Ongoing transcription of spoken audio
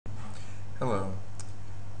Hello.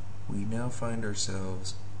 We now find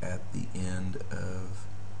ourselves at the end of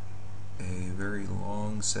a very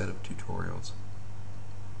long set of tutorials.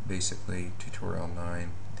 Basically, tutorial 9,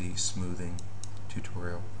 the smoothing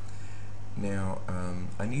tutorial. Now,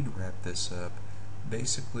 I need to wrap this up.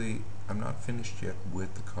 Basically, I'm not finished yet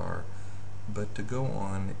with the car, but to go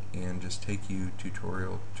on and just take you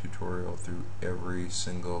tutorial through every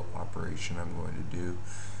single operation I'm going to do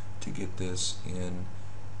to get this in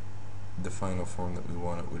the final form that we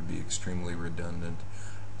want it would be extremely redundant.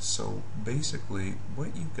 So basically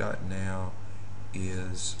what you've got now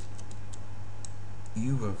is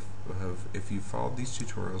if you followed these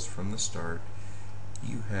tutorials from the start,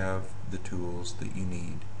 you have the tools that you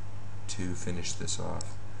need to finish this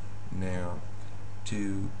off. Now,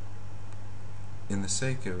 in the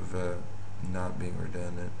sake of not being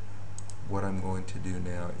redundant, what I'm going to do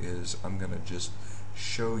now is I'm going to just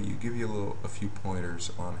show you, give you a few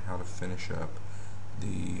pointers on how to finish up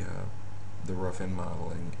the rough end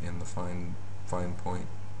modeling and the fine point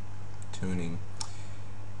tuning.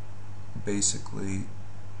 Basically,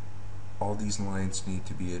 all these lines need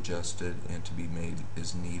to be adjusted and to be made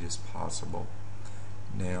as neat as possible.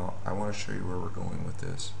 Now, I want to show you where we're going with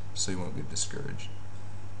this, so you won't get discouraged.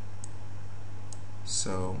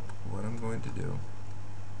 So, what I'm going to do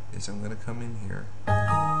is I'm going to come in here.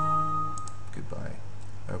 Goodbye.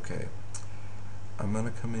 Okay. I'm going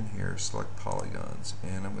to come in here, select polygons,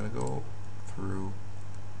 and I'm going to go through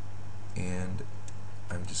and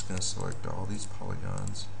I'm just going to select all these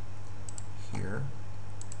polygons here.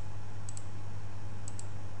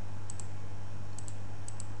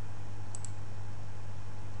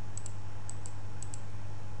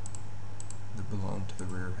 That belong to the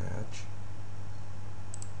rear hatch.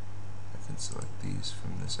 I can select these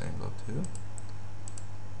from this angle too.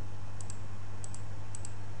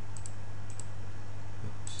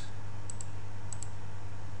 Oops.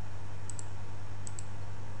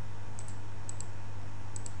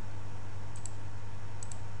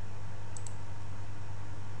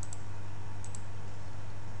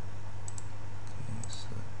 Okay,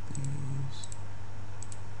 select these.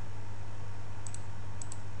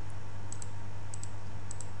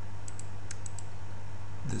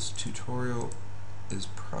 This tutorial is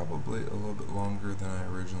probably a little bit longer than I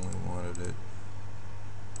originally wanted it,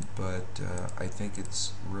 but I think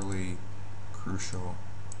it's really crucial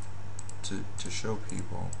to show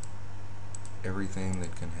people everything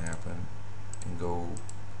that can happen and go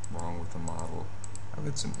wrong with the model. I've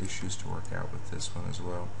had some issues to work out with this one as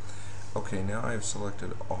well. Okay, now I've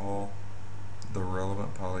selected all the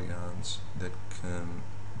relevant polygons that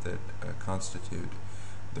constitute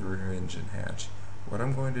the rear engine hatch. What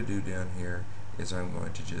I'm going to do down here is I'm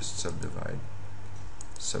going to just subdivide.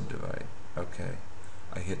 Okay,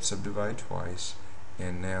 I hit subdivide twice,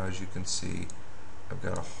 and now as you can see I've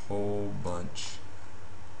got a whole bunch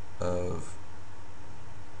of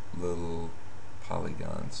little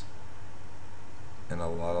polygons and a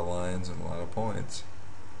lot of lines and a lot of points.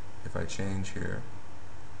 If I change here,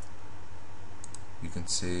 you can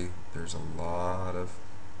see there's a lot of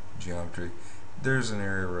geometry. There's an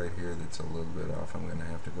area right here that's a little bit off. I'm going to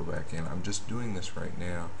have to go back in. I'm just doing this right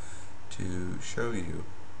now to show you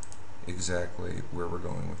exactly where we're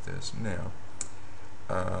going with this. Now,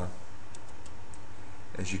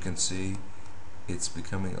 as you can see, it's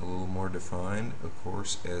becoming a little more defined, of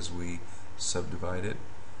course, as we subdivide it.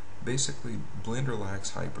 Basically, Blender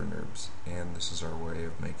lacks hyperNURBs, and this is our way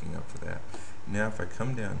of making up for that. Now, if I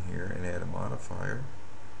come down here and add a modifier,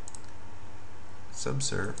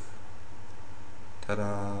 subsurf,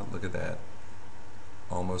 ta-da, look at that.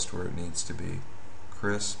 Almost where it needs to be.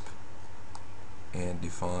 Crisp and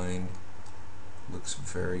defined. Looks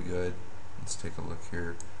very good. Let's take a look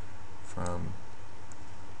here from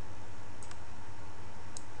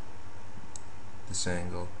this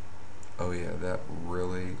angle. Oh yeah, that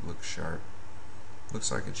really looks sharp.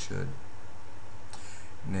 Looks like it should.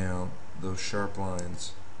 Now, those sharp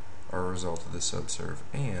lines are a result of the subsurf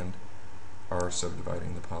and are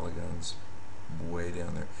subdividing the polygons way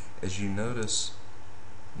down there. As you noticed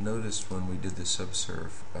when we did the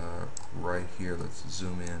subsurf right here, let's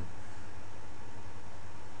zoom in,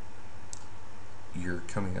 you're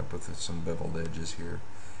coming up with some beveled edges here.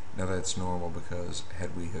 Now that's normal because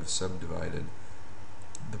had we have subdivided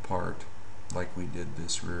the part like we did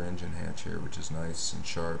this rear engine hatch here, which is nice and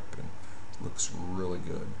sharp and looks really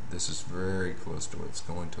good, this is very close to what it's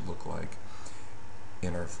going to look like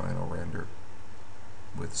in our final render,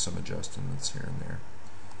 with some adjustments here and there,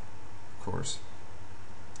 of course.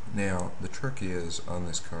 Now, the trick is on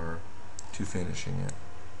this car to finishing it.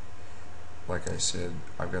 Like I said,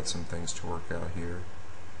 I've got some things to work out here,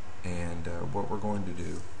 and what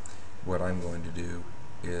I'm going to do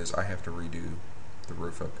is I have to redo the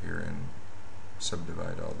roof up here and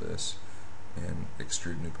subdivide all this and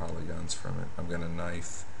extrude new polygons from it. I'm going to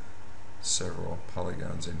knife several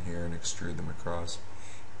polygons in here and extrude them across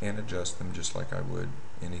and adjust them just like I would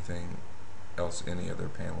anything else, any other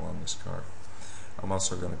panel on this car. I'm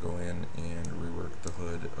also going to go in and rework the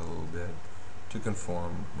hood a little bit to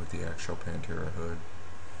conform with the actual Pantera hood.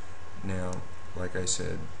 Now, like I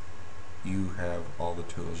said, you have all the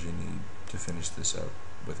tools you need to finish this up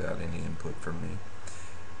without any input from me.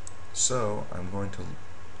 So I'm going to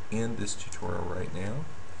end this tutorial right now,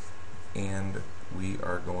 and we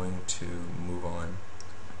are going to move on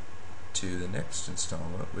to the next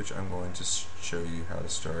installment, which I'm going to show you how to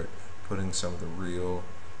start putting some of the real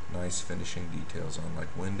nice finishing details on,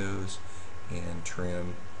 like windows and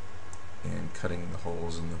trim and cutting the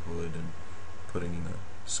holes in the hood and putting the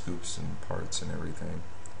scoops and parts and everything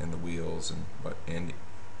and the wheels, and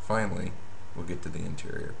finally we'll get to the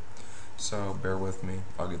interior. So bear with me,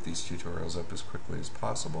 I'll get these tutorials up as quickly as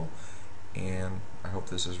possible, and I hope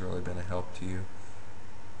this has really been a help to you.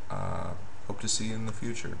 Hope to see you in the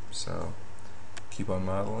future. So keep on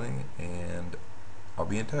modeling, and I'll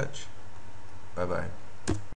be in touch. Bye bye.